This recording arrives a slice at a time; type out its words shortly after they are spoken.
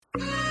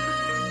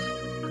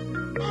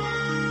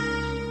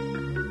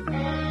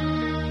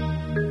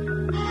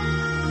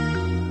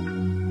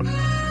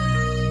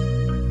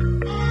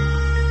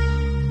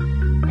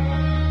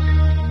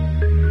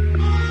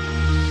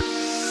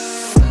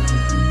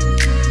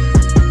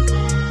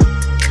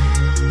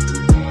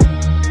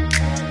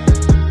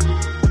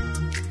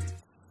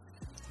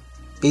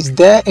Is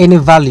there any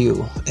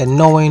value in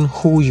knowing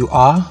who you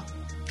are?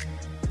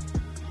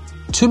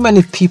 Too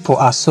many people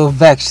are so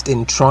vexed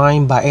in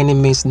trying by any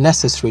means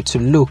necessary to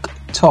look,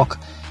 talk,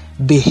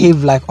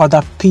 behave like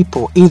other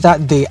people. Either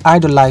they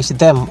idolize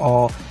them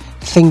or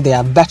think they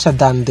are better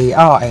than they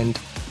are and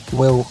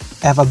will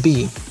ever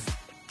be.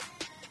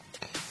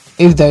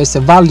 If there is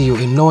a value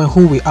in knowing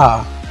who we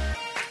are,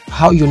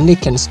 how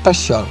unique and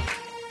special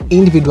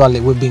individually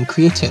we've been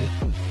created,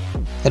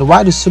 then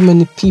why do so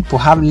many people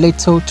have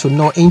little to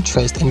no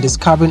interest in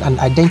discovering an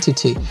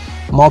identity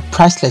more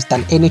priceless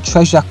than any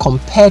treasure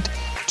compared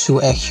to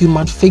a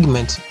human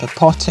figment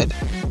purported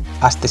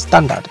as the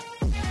standard?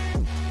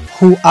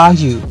 Who are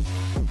you?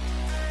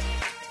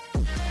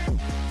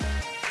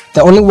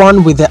 The only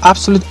one with the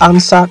absolute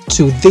answer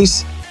to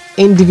this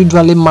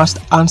individually must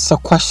answer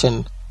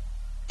question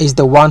is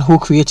the one who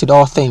created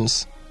all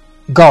things,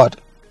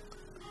 God.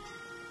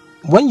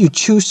 When you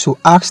choose to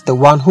ask the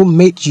one who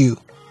made you,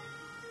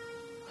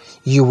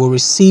 you will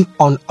receive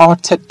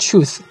unaltered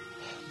truth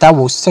that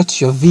will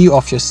set your view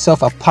of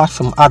yourself apart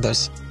from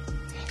others.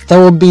 There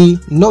will be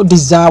no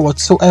desire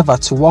whatsoever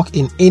to walk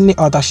in any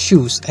other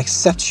shoes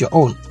except your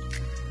own.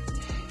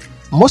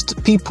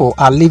 Most people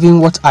are living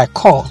what I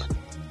call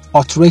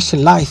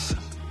alteration life.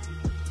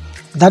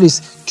 That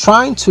is,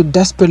 trying to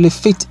desperately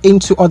fit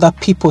into other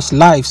people's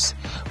lives,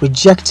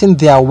 rejecting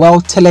their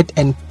well-tailored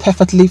and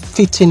perfectly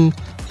fitting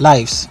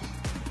lives.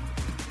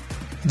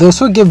 Those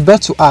who give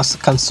birth to us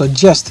can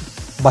suggest,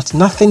 but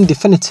nothing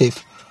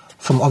definitive,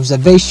 from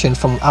observation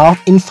from our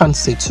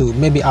infancy to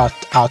maybe our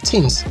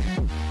teens.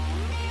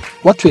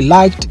 What we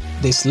liked,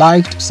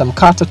 disliked, some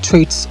character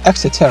traits,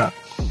 etc.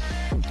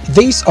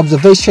 These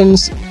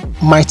observations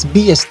might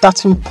be a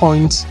starting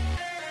point,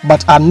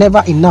 but are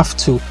never enough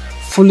to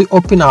fully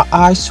open our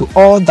eyes to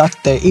all that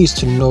there is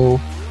to know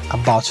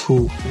about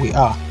who we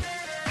are.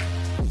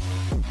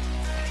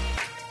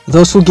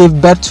 Those who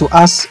give birth to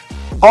us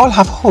all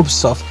have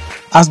hopes of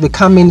us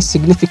becoming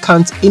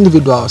significant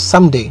individuals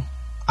someday.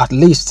 At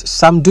least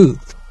some do.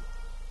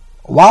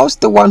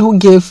 Whilst the one who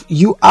gave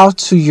you out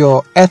to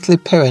your earthly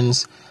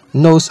parents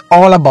knows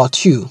all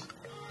about you,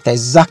 the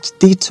exact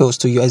details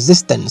to your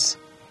existence,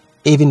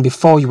 even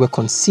before you were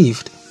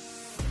conceived.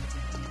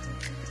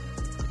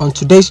 On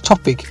today's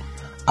topic,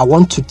 I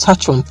want to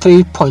touch on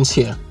 3 points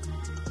here.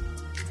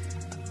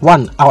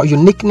 1. Our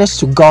uniqueness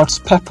to God's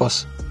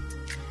purpose.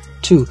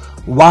 2.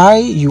 Why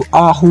you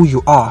are who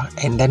you are.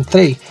 And then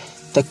 3.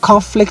 The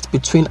conflict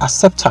between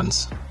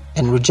acceptance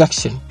and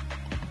rejection.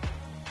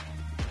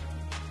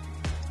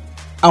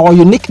 Our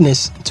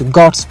uniqueness to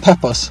God's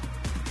purpose.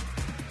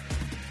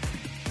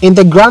 In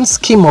the grand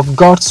scheme of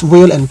God's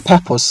will and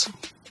purpose,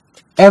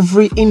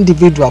 every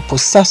individual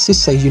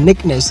possesses a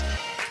uniqueness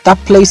that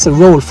plays a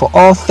role for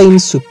all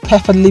things to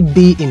perfectly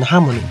be in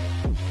harmony.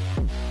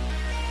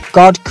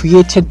 God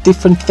created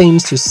different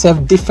things to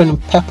serve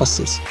different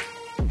purposes.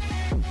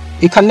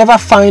 You can never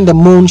find the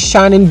moon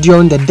shining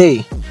during the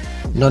day,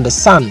 nor the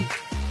sun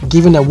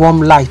giving a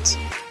warm light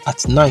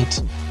at night.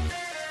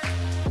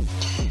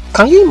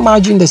 Can you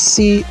imagine the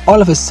sea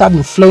all of a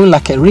sudden flowing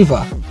like a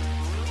river,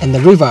 and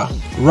the river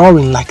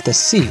roaring like the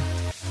sea?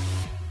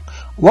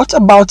 What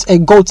about a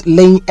goat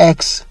laying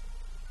eggs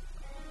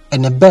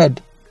and a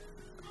bird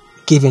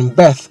giving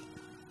birth?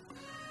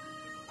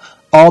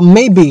 Or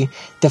maybe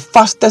the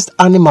fastest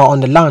animal on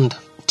the land,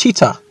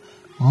 cheetah,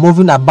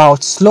 moving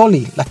about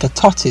slowly like a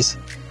tortoise,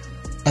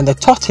 and the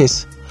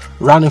tortoise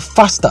running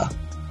faster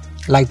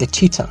like the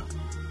cheetah.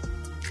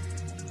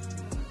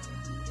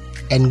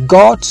 And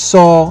God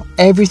saw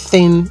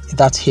everything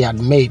that he had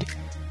made,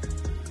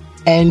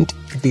 and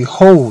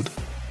behold,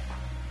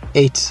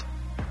 it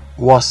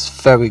was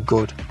very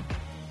good.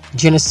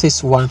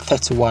 Genesis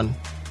 1:31.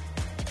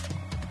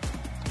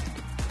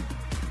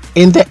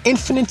 In the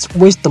infinite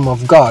wisdom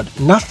of God,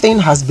 nothing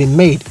has been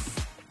made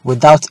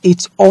without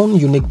its own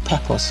unique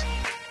purpose.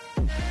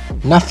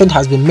 Nothing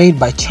has been made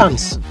by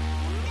chance.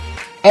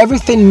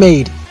 Everything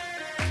made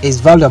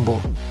is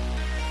valuable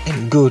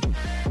and good.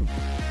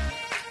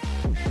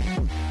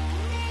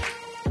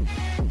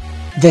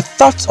 The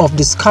thought of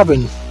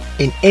discovering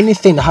in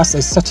anything has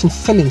a certain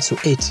feeling to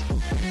it.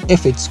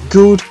 If it's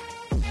good,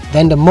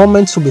 then the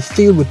moment will be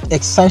filled with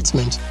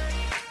excitement.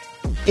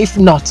 If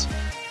not,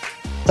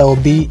 there will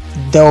be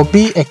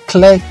a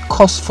clear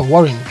cause for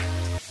worrying.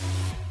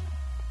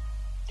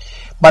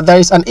 But there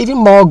is an even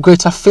more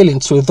greater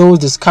feeling to those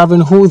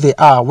discovering who they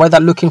are,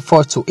 whether looking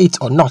forward to it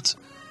or not.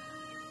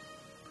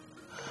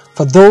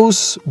 For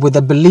those with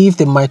the belief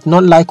they might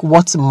not like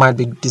what might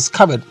be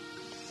discovered,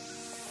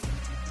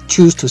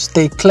 choose to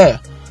stay clear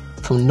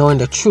from knowing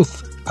the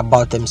truth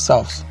about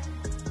themselves.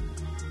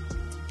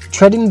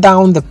 Treading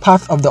down the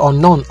path of the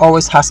unknown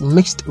always has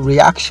mixed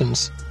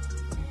reactions,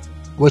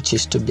 which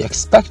is to be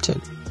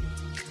expected.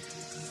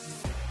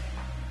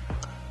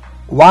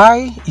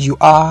 Why you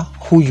are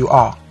who you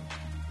are.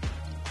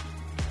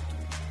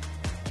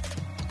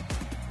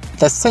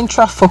 The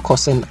central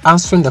focus in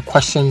answering the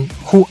question,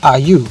 who are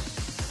you,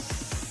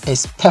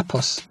 is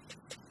purpose.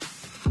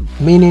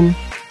 Meaning,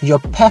 your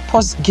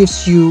purpose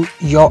gives you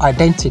your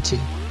identity.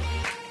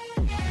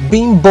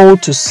 Being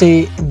bold to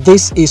say,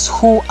 "This is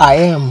who I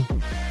am,"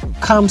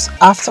 comes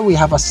after we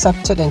have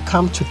accepted and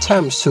come to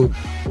terms to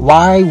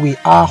why we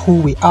are who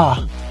we are,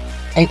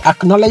 and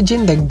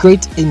acknowledging the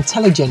great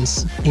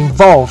intelligence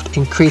involved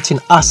in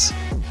creating us.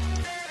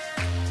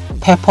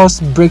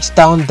 Purpose breaks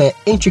down the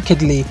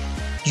intricately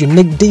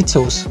unique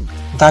details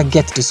that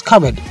get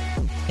discovered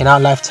in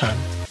our lifetime.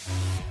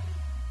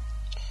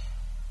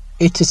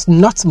 It is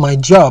not my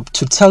job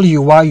to tell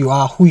you why you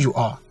are who you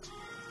are.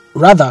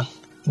 Rather,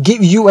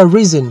 give you a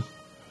reason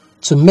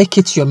to make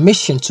it your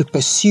mission to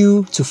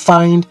pursue to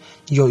find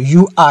your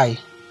UI.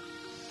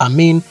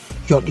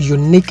 Your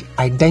unique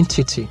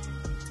identity.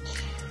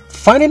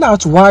 Finding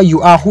out why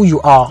you are who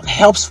you are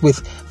helps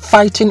with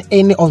fighting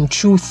any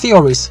untrue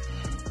theories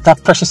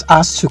that pressures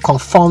us to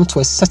conform to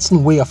a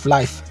certain way of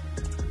life.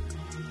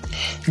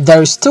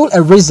 There is still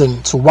a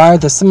reason to why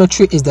the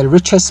cemetery is the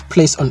richest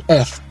place on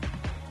earth.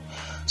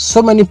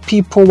 So many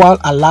people while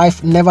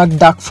alive never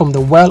dug from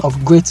the well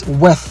of great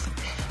wealth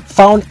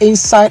found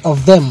inside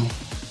of them,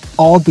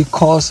 all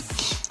because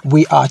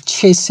we are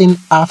chasing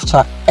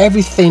after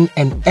everything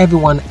and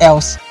everyone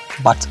else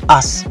but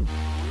us.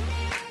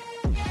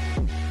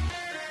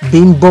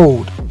 Being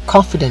bold,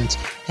 confident,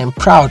 and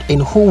proud in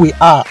who we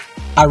are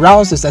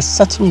arouses a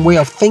certain way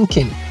of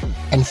thinking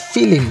and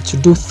feeling to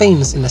do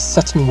things in a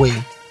certain way.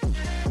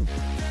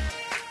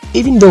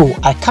 Even though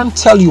I can't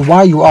tell you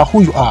why you are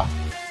who you are,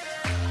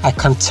 I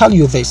can tell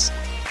you this: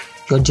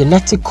 your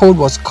genetic code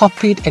was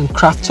copied and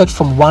crafted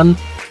from one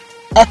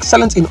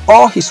excellent in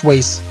all his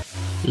ways,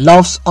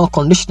 loves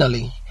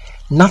unconditionally.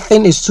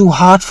 Nothing is too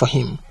hard for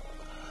him.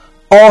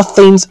 All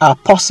things are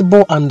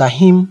possible under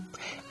him,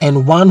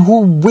 and one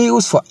who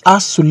wills for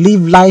us to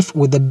live life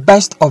with the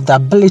best of the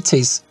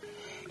abilities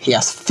he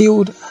has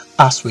filled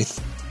us with.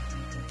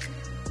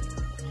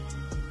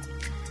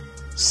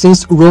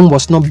 Since Rome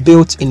was not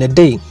built in a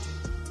day,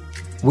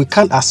 we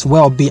can as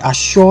well be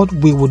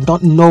assured we would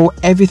not know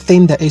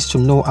everything there is to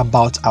know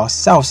about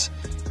ourselves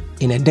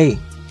in a day.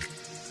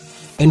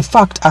 In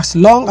fact, as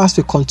long as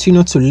we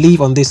continue to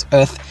live on this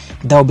earth,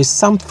 there will be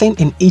something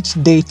in each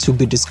day to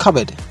be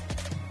discovered.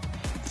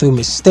 Through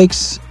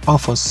mistakes,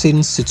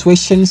 unforeseen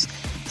situations,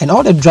 and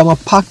all the drama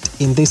packed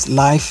in this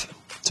life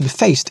to be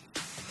faced.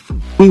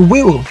 We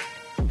will,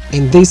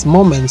 in these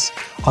moments,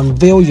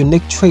 unveil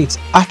unique traits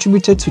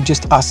attributed to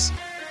just us.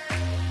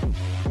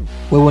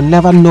 We will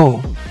never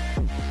know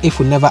if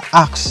we never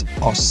ask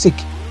or seek.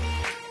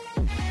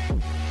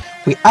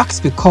 We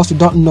ask because we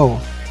don't know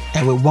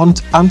and we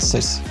want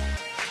answers.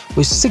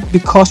 We seek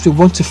because we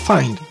want to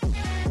find.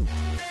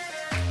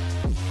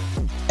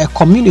 A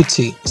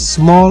community,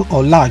 small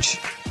or large,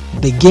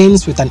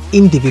 begins with an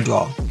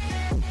individual.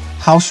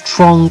 How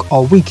strong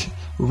or weak,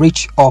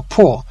 rich or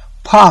poor,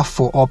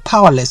 powerful or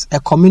powerless a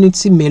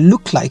community may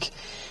look like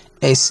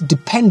is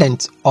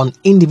dependent on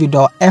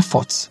individual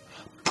efforts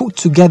put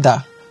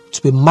together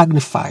to be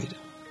magnified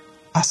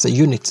as a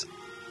unit.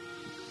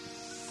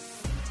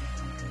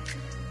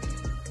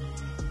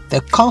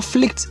 The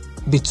conflict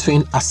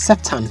between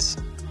acceptance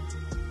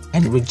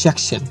and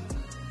rejection.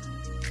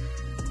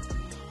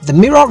 The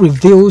mirror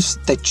reveals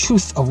the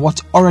truth of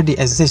what already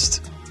exists.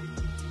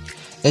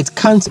 It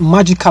can't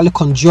magically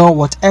conjure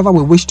whatever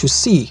we wish to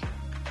see,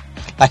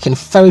 like in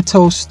fairy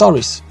tale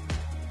stories.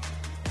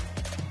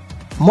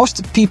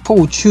 Most people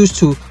will choose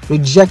to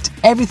reject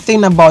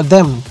everything about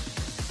them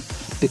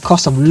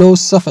because of low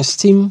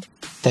self-esteem,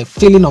 the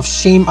feeling of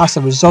shame as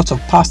a result of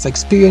past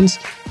experience,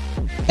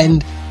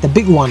 and the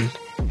big one,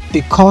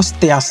 because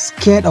they are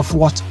scared of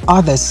what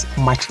others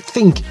might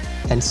think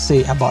and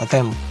say about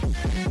them.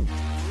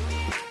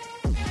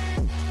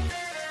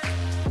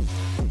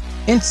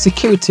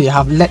 Insecurity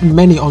have led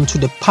many onto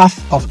the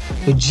path of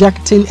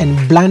rejecting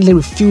and blindly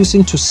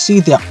refusing to see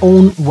their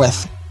own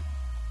worth.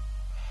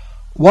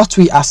 What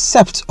we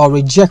accept or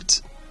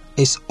reject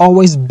is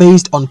always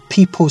based on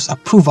people's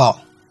approval.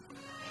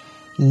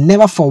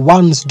 Never for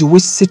once do we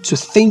sit to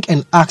think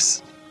and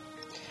ask,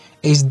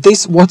 is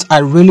this what I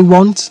really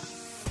want?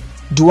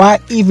 Do I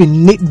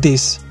even need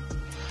this?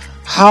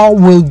 How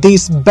will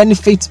this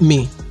benefit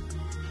me?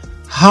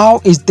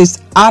 How is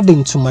this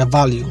adding to my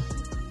value?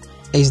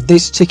 Is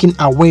this taking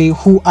away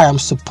who I am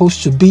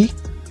supposed to be?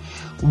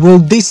 Will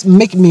this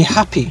make me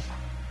happy?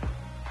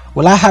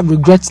 Will I have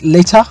regrets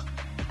later?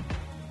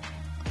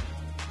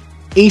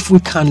 If we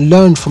can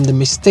learn from the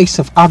mistakes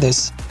of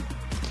others,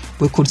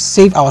 we could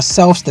save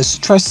ourselves the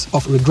stress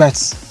of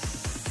regrets.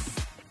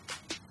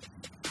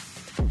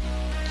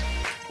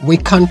 We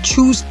can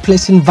choose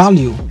placing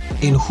value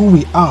in who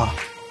we are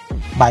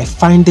by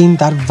finding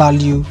that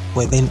value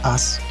within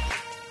us.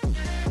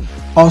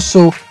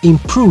 Also,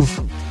 improve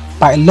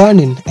by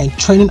learning and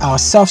training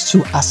ourselves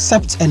to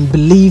accept and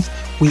believe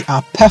we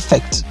are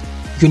perfect,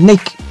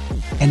 unique,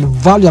 and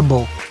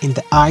valuable in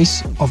the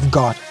eyes of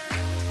God.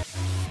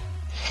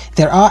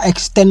 There are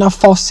external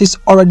forces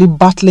already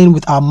battling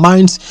with our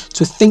minds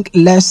to think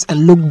less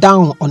and look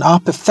down on our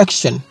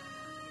perfection.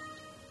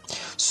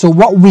 So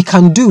what we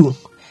can do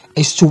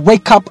is to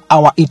wake up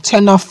our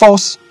eternal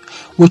force,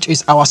 which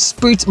is our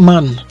spirit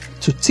man,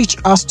 to teach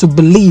us to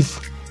believe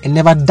and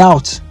never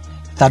doubt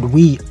that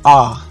we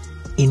are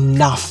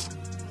enough.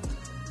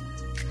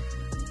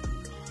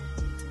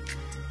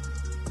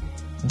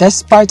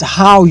 Despite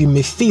how you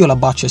may feel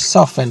about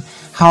yourself and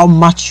how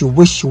much you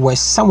wish you were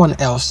someone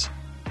else,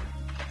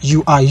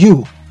 you are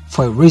you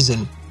for a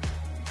reason.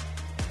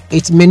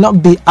 It may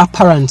not be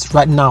apparent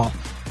right now,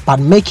 but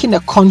making a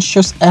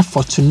conscious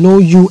effort to know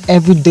you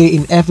every day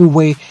in every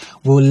way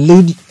will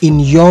lead in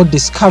your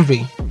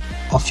discovery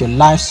of your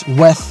life's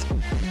worth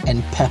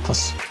and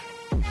purpose.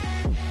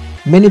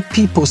 Many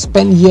people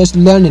spend years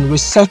learning,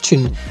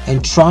 researching,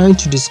 and trying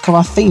to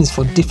discover things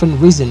for different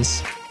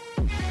reasons.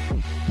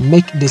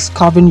 Make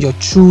discovering your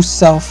true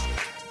self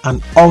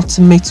an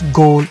ultimate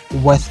goal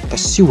worth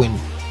pursuing.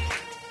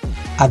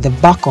 At the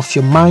back of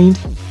your mind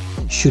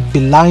should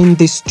be lying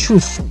this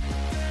truth: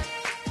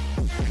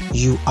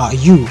 you are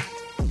you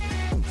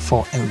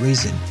for a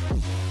reason.